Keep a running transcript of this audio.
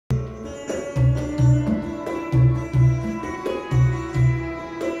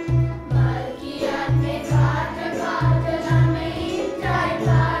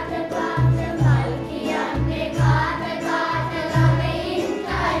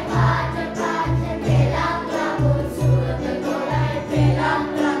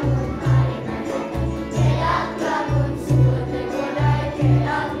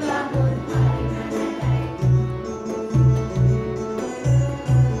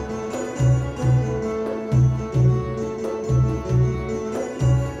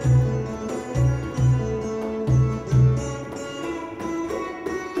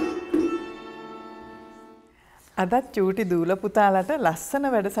අදත් චූටි දූල පුතාලට ලස්සන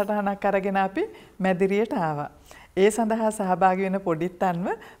වැඩසටහනක් අරගෙන අපි මැදිරියට ආවා. ඒ සඳහා සහභාගී වෙන පොඩිත්තන්ව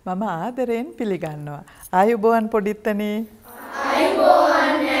මම ආදරයෙන් පිළිගන්නවා. ආයුබෝවන් පොඩිත්තනි.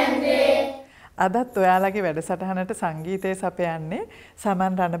 ආයුබෝවන් නැන්දේ. අදත් ඔයාලගේ වැඩසටහනට සංගීතය සපයන්නේ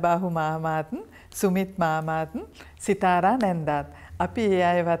සමන් රණබාහු මාමාත්, සුමිත් මාමාත්, සිතාරා නැන්දාත්. අපි ඒ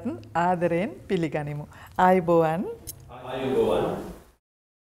අයවත් ආදරයෙන් පිළිගනිමු. ආයුබෝවන්. ආයුබෝවන්.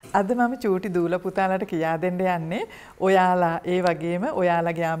 අද මම චූටි දූල පුතාලට කියා දෙන්න යන්නේ ඔයාලා ඒ වගේම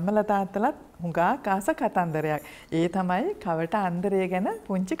ඔයාලගේ අම්මලා තාත්තලාත් හුඟක් ආස කතන්දරයක්. ඒ තමයි කවට අන්දරය ගැන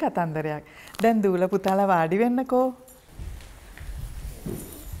පුංචි කතන්දරයක්. දැන් දූල පුතාලා වාඩි වෙන්නකෝ.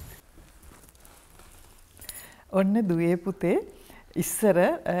 ඔන්න දුවේ පුතේ ඉස්සර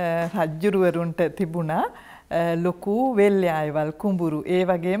රජ්ජුරුවරුන්ට තිබුණා ලොකු වෙල්යායවල් කුඹුරු ඒ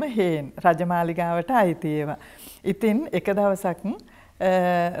වගේම හේන් රජමාලිගාවට අයිති ඒවා. ඉතින් එක දවසක්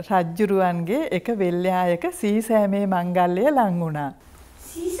රජ්ජුරුවන්ගේ එක වෙල්යායක සීසෑමේ මංගල්‍යය ලං වුණා.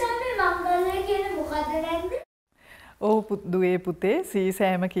 සීසෑමේ මංගල්‍යය කියන්නේ මොකද නැන්ද? ඔව් දුවේ පුතේ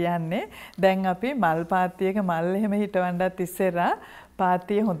සීසෑම කියන්නේ දැන් අපි මල් පාත්තියක මල් එහෙම හිටවන්නත් ඉස්සෙල්ලා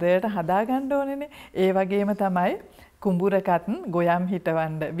පාත්තිය හොඳට හදා ගන්න ඕනේනේ. ඒ වගේම තමයි කුඹුරකත් ගොයම්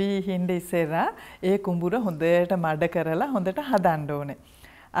හිටවන්න වී හින්ද ඉස්සෙල්ලා ඒ කුඹුර හොඳට මඩ කරලා හොඳට හදන්න ඕනේ.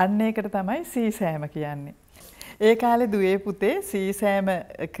 අන්න ඒකට තමයි සීසෑම කියන්නේ. ඒ කාලේ දුවේ පුතේ සීසෑම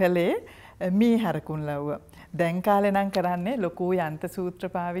කළේ මී හරකුන් ලව්ව. දැන් කාලේ නම් කරන්නේ ලොකු යන්ත්‍ර සූත්‍ර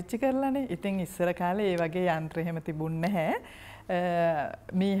පාවිච්චි කරලානේ. ඉතින් ඉස්සර කාලේ ඒ වගේ යන්ත්‍ර එහෙම තිබුණ නැහැ.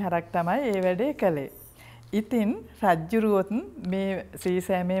 මී හරක් තමයි ඒ වැඩේ කළේ. ඉතින් රජ්ජුරුවොත් මේ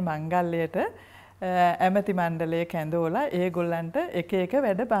සීසෑමේ මංගල්‍යයට ඇමති මණ්ඩලය කැඳවලා ඒගොල්ලන්ට එක එක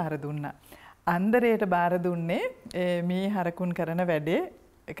වැඩ බාර දුන්නා. අන්දරයට බාර දුන්නේ මී හරකුන් කරන වැඩේ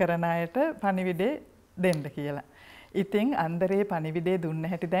කරන අයට පණිවිඩේ දෙන්න කියලා. ඉතින් අන්දරේ පණිවිඩේ දුන්න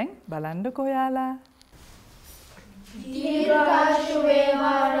හැටි දැන් බලන්නකෝ ඔයාලා. දීර්ඝායුෂ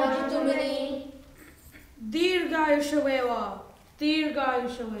වේවා රජතුමනි. දීර්ඝායුෂ වේවා.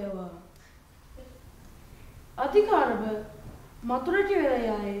 දීර්ඝායුෂ වේවා. අධිකාරව මතුරට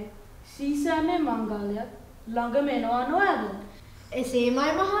වෙලායේ සීසෑමේ මංගල්‍යයත් ළඟම එනවා නෝයද?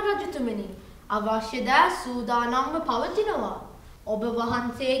 එසේමයි මහරජතුමනි. අවශ්‍ය දෑ සූදානම්ව පවතිනවා. ඔබ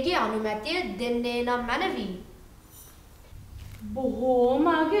වහන්සේගේ අනුමැතිය දෙන්නේ නම් මැනවි. බොහෝම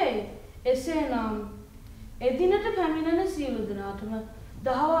අගයි. එසේනම් එදිනට පැමිණෙන සියලු දෙනාටම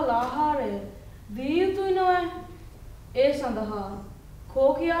දහවල් ආහාරය දිය යුතුයි නොවේ. ඒ සඳහා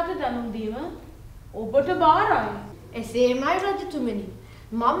කෝකියාට දැනුම් දීම ඔබට බාරයි. එසේමයි රජතුමනි.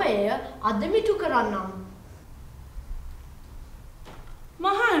 මම එය අදමිටු කරන්නම්.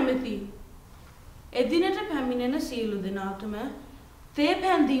 මහා ඇමති, එදිනට පැමිණෙන සියලු දෙනාටම තේ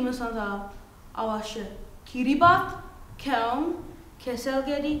පැන්දීම සඳහා අවශ්‍ය කිරිබත්, කැවුම්, කෙසෙල්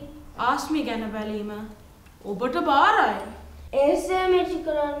ගෙඩි, ආස්මි ගැන බැලීම ඔබට බාරයි. එසේමෙටි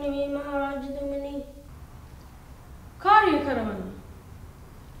කරන්නේ මහරජතුමනි. කාර්ය කරවන්න.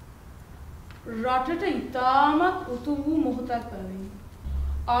 රටට ඉතාමත් උතුම් වූ මොහොතක් පැමිණි.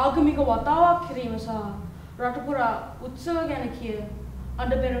 ආගමික වතාවක් කිරීම සහ රට පුරා උත්සව ගැන කිය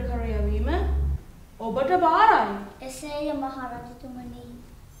අඬබෙර කර යැවීම ඔබට බාරයි. එසේය මහරජතුමනි.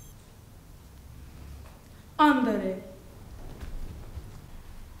 අන්දරේ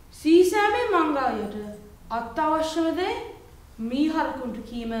සීසෑමේ මංගල්‍යයට අත්‍යවශ්‍යම දේ මී හරකුන්ට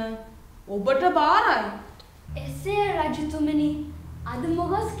කීම ඔබට බාරයි. එසේ රජතුමනි. අද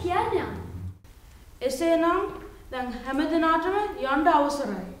මොකස් කියන්නේ? එසේනම් දැන් හැමදෙනාටම යන්න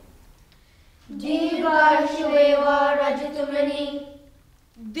අවසරයි. දීර්ඝායුෂ වේවා රජතුමනි.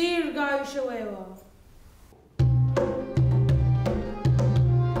 දීර්ඝායුෂ වේවා.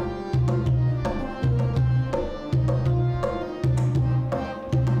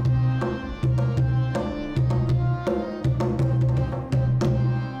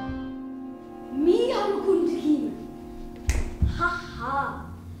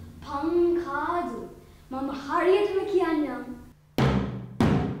 මම හරියටම කියන්නම්.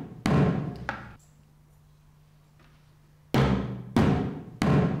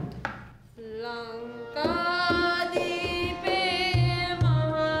 ලං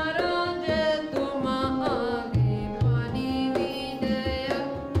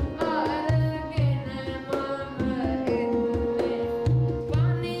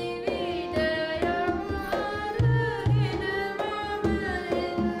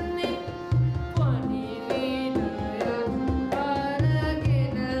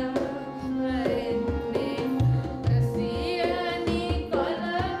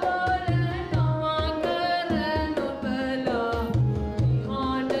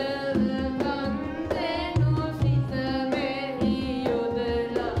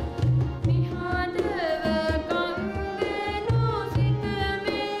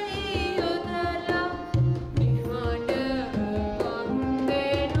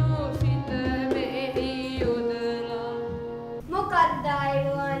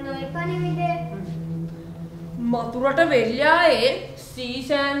මතුරට වෙල්යායේ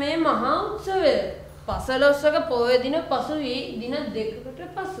සීසෑමේ මහා උත්සවය පසළොස්වක පොය දින පසු වී දින දෙකකට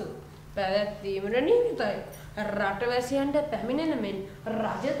පසු පැවැත්වීමට නියමිතයි. රටවැසියන්ට පැමිණෙන මෙන්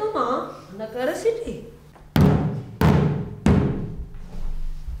රජතුමා අනකර සිටී.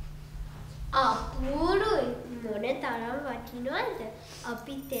 අපූරුයි මොන තරම් වටිනවද?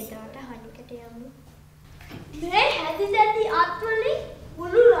 අපිත් එදාට හනිකට යමු. මේ හැදි දැඩි අත්වලින්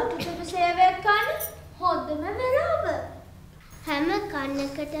මුළු රටටම සේවය කරන හොඳම වෙලාව. හැම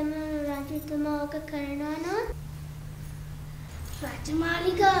කන්නකටම රජතුමා ඕක කරනවා නෝ.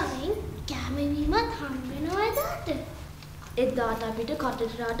 රජමාලිගාවෙන් කැමවීමත් හම් වෙනවා එදාට. එදාට අපිට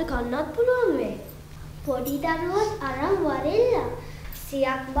කටට කන්නත් පුළුවන් වෙයි. පොඩි දරුවොත් අරන් වරෙල්ලා.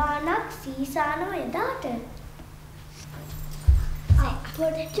 සියක් බානක් සීසානෝ එදාට.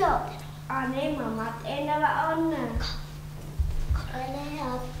 අපොඩචෝ අනේ මමත් එනවා ඔන්න. අනේ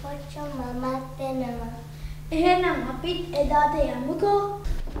අපොඩචෝ මමත් එනවා. එහෙනම් අපිත් එදාට යමුකෝ.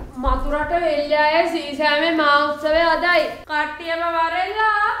 මතුරට වෙල්යායේ සීසෑමේ මහා උත්සවය අදයි. කට්ටියම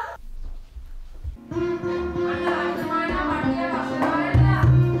වරෙල්ලා.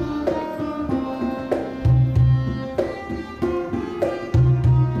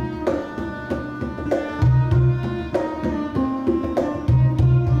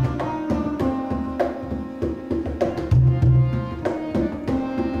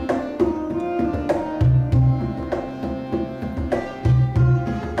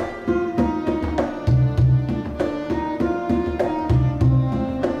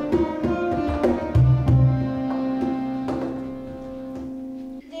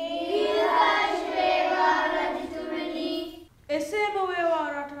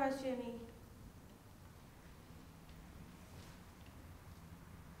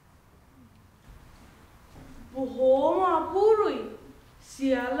 බොහෝම අපූරුයි.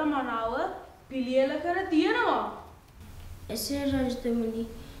 සියල්ල මනාව පිළියෙල කර තියෙනවා. එසේ රජතුමනි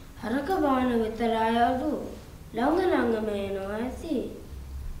හරක බාන විතරයි අඩු. ළඟ මේනවා ඇති.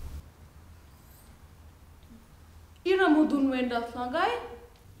 ඉර මුදුන් වෙන්නත් ළඟයි.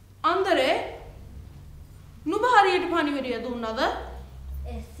 අන්දරේ නුඹ හරියට පණිවිඩය දුන්නද?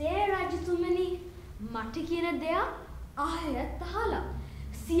 එසේ රජතුමනි මට කියන දෙයක් ආයෙත් අහලා.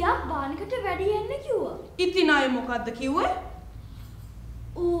 සියක් බානකට වැඩි යන්න කිව්වා. ඉතින් අය මොකද්ද කිව්වේ?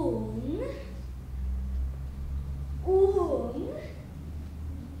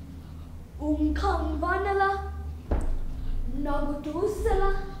 කම්බනලා නගුට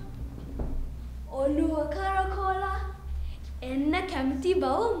උස්සලා ඔළුව කරකෝලා එන්න කැමති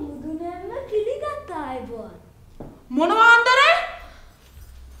බව මුදුනෙන්ම පිළිගත්තා අයබෝන්. මොනවා අන්දරේ?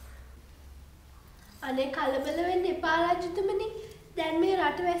 අනේ කලබල වෙන්න එපා රජතුමනි. දැන් මේ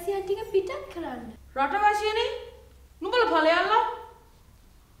රටවැසියන් ටික පිටත් කරන්න. රටවැසියනේ නුඹල ඵලයල්ලා.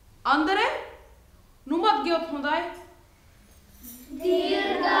 අන්දරේ නුඹත් ගියොත් හොඳයි.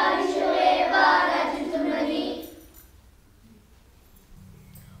 දීර්ඝායුෂ වේවා රජතුමනි.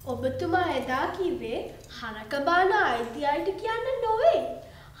 ඔබතුමා එදා කිව්වේ හරක බාන අයිතියට කියන්න නොවේ.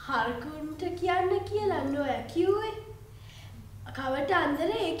 හරකුන්ට කියන්න කියලා නොය කිව්වේ. කවට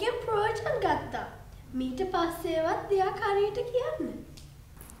අන්දරේ ඒකෙන් ප්‍රයෝජන ගත්තා. මීට පස්සේවත් දෙයක් හරියට කියන්න.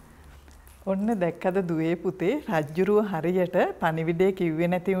 ඔන්න දැක්කද දුවේ පුතේ රජ්ජුරුව හරියට පණිවිඩය කිව්වේ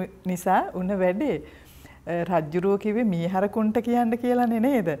නැති නිසා උන වැඩේ. රජ්ජුරුව කිව්වේ මීහරකුන්ට කියන්න කියලානේ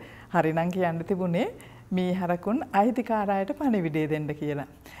නේද? හරිනම් කියන්න තිබුණේ මීහරකුන් අයිතිකාරායට පණිවිඩය දෙන්න කියලා.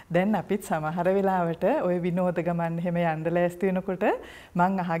 දැන් අපිත් සමහර වෙලාවට ওই විනෝද ගමන් එහෙම යන්න ලෑස්ති වෙනකොට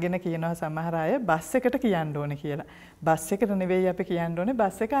මං අහගෙන කියනවා සමහර අය බස් එකට කියන්න ඕනේ කියලා. බස් එකට නෙවෙයි අපි කියන්න ඕනේ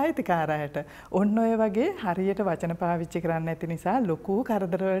බස් එක අයිතිකාරායට. ඔන්න ඔය වගේ හරියට වචන පාවිච්චි කරන්නේ නැති නිසා ලොකු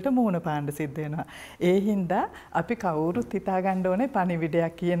කරදර වලට මුහුණ පාන්න සිද්ධ වෙනවා. ඒ හින්දා අපි කවුරුත් හිතා ගන්න ඕනේ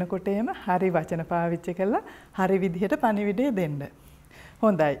පණිවිඩයක් කියනකොට එහෙම හරි වචන පාවිච්චි කරලා හරි විදිහට පණිවිඩය දෙන්න.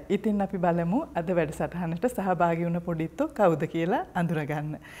 හොඳයි. ඉතින් අපි බලමු අද වැඩසටහනට සහභාගී වුණ පොඩිත්තෝ කවුද කියලා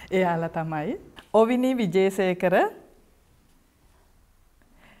අඳුරගන්න. එයාලා තමයි ඔවිනි විජේසේකර,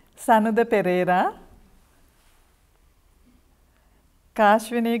 සනුද පෙරේරා,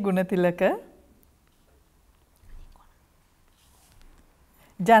 කාශ්විනී ගුණතිලක,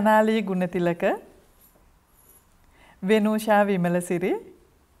 ජනාලී ගුණතිලක, වෙනුෂා විමලසිරි,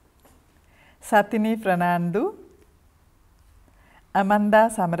 සතිනී ප්‍රනාන්දු, අමන්දා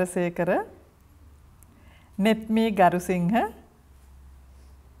සමරසේකර, නෙත්මී ගරුසිංහ,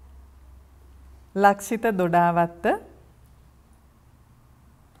 ලක්ෂිත දොඩාවත්ත,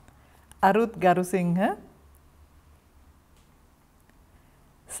 අරුත් ගරුසිංහ,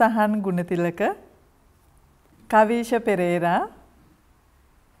 සහන් ගුණතිලක, කවීෂ පෙරේරා,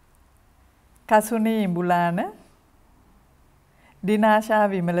 කසුනී ඉඹුලාන, දිනාශා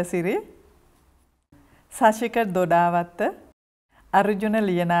විමලසිරි, සශික දොඩාවත්ත, අර්ජුන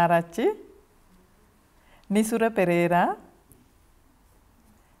ලියනාරච්චි, නිසුර පෙරේරා,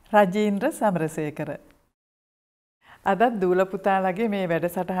 රජීන්ද්‍ර සමරසේකර. අදත් දූල පුතාලගේ මේ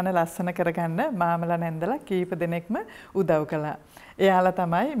වැඩසටහන ලස්සන කරගන්න මාමලා නැන්දලා කීප දෙනෙක්ම උදව් කළා. එයාලා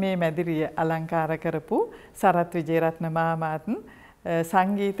තමයි මේ මැදිරිය අලංකාර කරපු සරත් විජේරත්න මාමාත්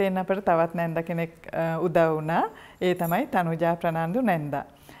සංගීතයෙන් අපිට තවත් නැන්ද කෙනෙක් උදව් වුණා. ඒ තමයි තනුජා ප්‍රනන්දු නැන්දා.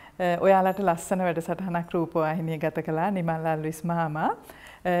 ඔයාලට ලස්සන වැඩසටහනක් රූපවාහිනිය ගත කළා නිමල් අල්විස් මාමා.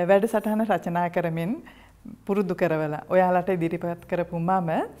 වැඩසටහන රචනා කරමින් පුරුදු කරවලා ඔයාලට ඉදිරිපත් කරපු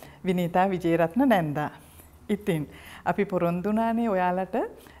මම විනීතා විජේරත්න නැන්දා. ඉතින් අපි පොරොන්දුනානේ ඔයාලට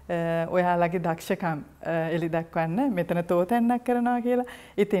ඔයාලගේ දක්ෂකම් එලි දක්වන්න මෙතන තෝතැන්නක් කරනවා කියලා.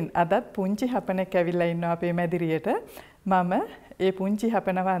 ඉතින් අදත් පුංචි හපනෙක් ඇවිල්ලා ඉන්නවා අපේ මැදිරියට. මම ඒ පුංචි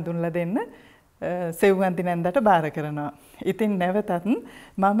හපනව අඳුන්ලා දෙන්න සෙව්වන්ති නැන්දට බාර කරනවා. ඉතින් නැවතත්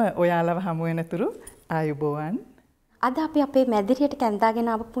මම ඔයාලව හමු වෙනතුරු ආයුබෝවන්. අද අපි අපේ මැදිරියට කැඳාගෙන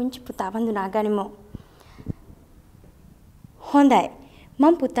ආව පුංචි පුතාව හඳුනා ගනිමු. හොඳයි.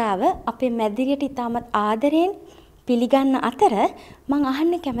 මම පුතාව අපේ මැදිරියට ඉතාමත් ආදරයෙන් පිළිගන්න අතර මම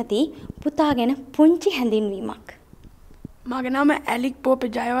අහන්න කැමති පුතා ගැන පුංචි හැඳින්වීමක්. මගේ නම ඇලික්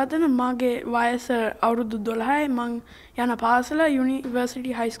පෝපේ ජයවර්ධන. මගේ වයස අවුරුදු 12යි. මං යන පාසල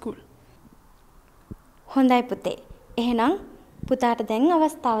යුනිවර්සිටි හයි ස්කූල්. හොඳයි පුතේ. එහෙනම් පුතාට දැන්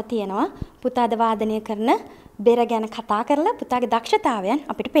අවස්ථාව තියෙනවා පුතාද වාදනය කරන බෙර ගැන කතා කරලා පුතාගේ දක්ෂතාවයන්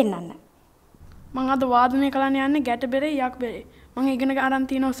අපිට පෙන්වන්න. මං අද වාදනය කරන්න යන්නේ ගැට බෙරේ යක් බෙරේ. මං ඉගෙන ගන්න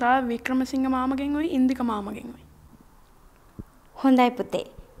තියෙනවා සා වික්‍රමසිංහ මාමගෙන් ওই ඉන්දික මාමගෙන් ওই. හොඳයි පුතේ.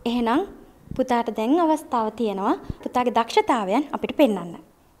 එහෙනම් පුතාට දැන් අවස්ථාව තියෙනවා පුතාගේ දක්ෂතාවයන් අපිට පෙන්වන්න.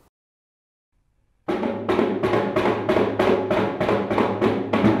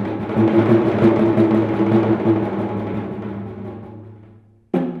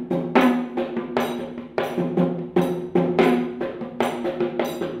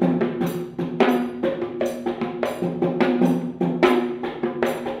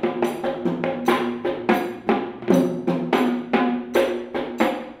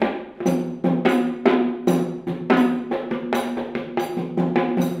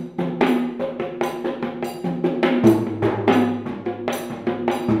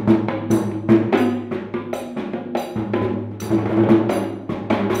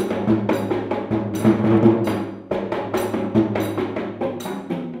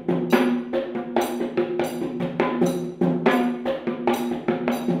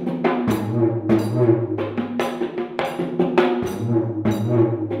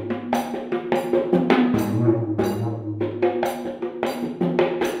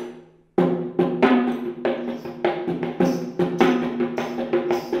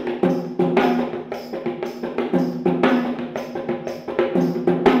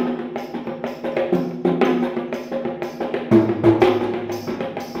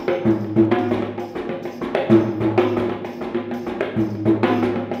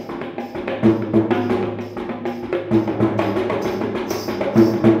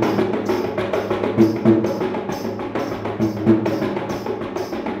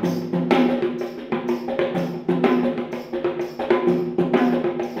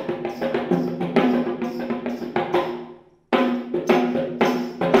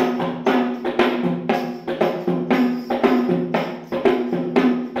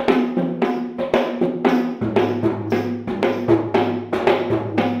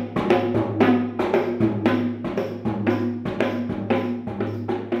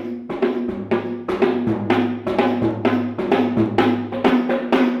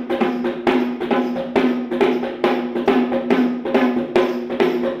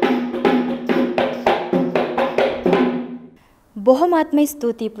 බොහොමත්ම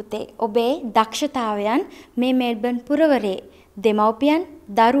ස්තුතියි පුතේ. ඔබේ දක්ෂතාවයන් මේ මෙල්බන් පුරවරේ දෙමව්පියන්,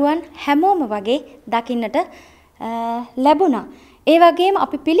 දරුවන් හැමෝම වගේ දකින්නට ලැබුණා. ඒ වගේම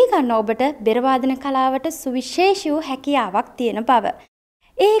අපි පිළිගන්න ඔබට බෙර වාදන කලාවට සුවිශේෂී වූ හැකියාවක් තියෙන බව.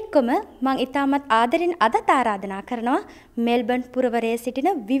 ඒ එක්කම මම ඉතාමත් ආදරෙන් අදත් ආරාධනා කරනවා මෙල්බන් පුරවරයේ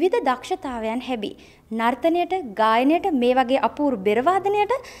සිටින විවිධ දක්ෂතාවයන් හැබි නර්තනයට, ගායනයට, මේ වගේ අපූර්ව බෙර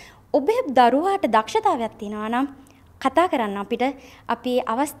වාදනයට ඔබේ දරුවාට දක්ෂතාවයක් තියෙනවා නම් කතා කරන්න අපිට අපි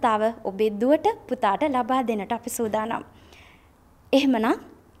අවස්ථාව ඔබේ දුවට පුතාට ලබා දෙන්නට අපි සූදානම්. එහෙමනම්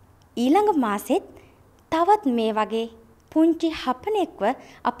ඊළඟ මාසෙත් තවත් මේ වගේ පුංචි හපනෙක්ව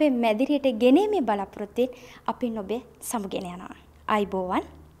අපේ මැදිරියට ගෙනීමේ බලාපොරොත්තුවෙන් අපි ඔබේ සමුගෙන යනවා. ආයිබෝවන්.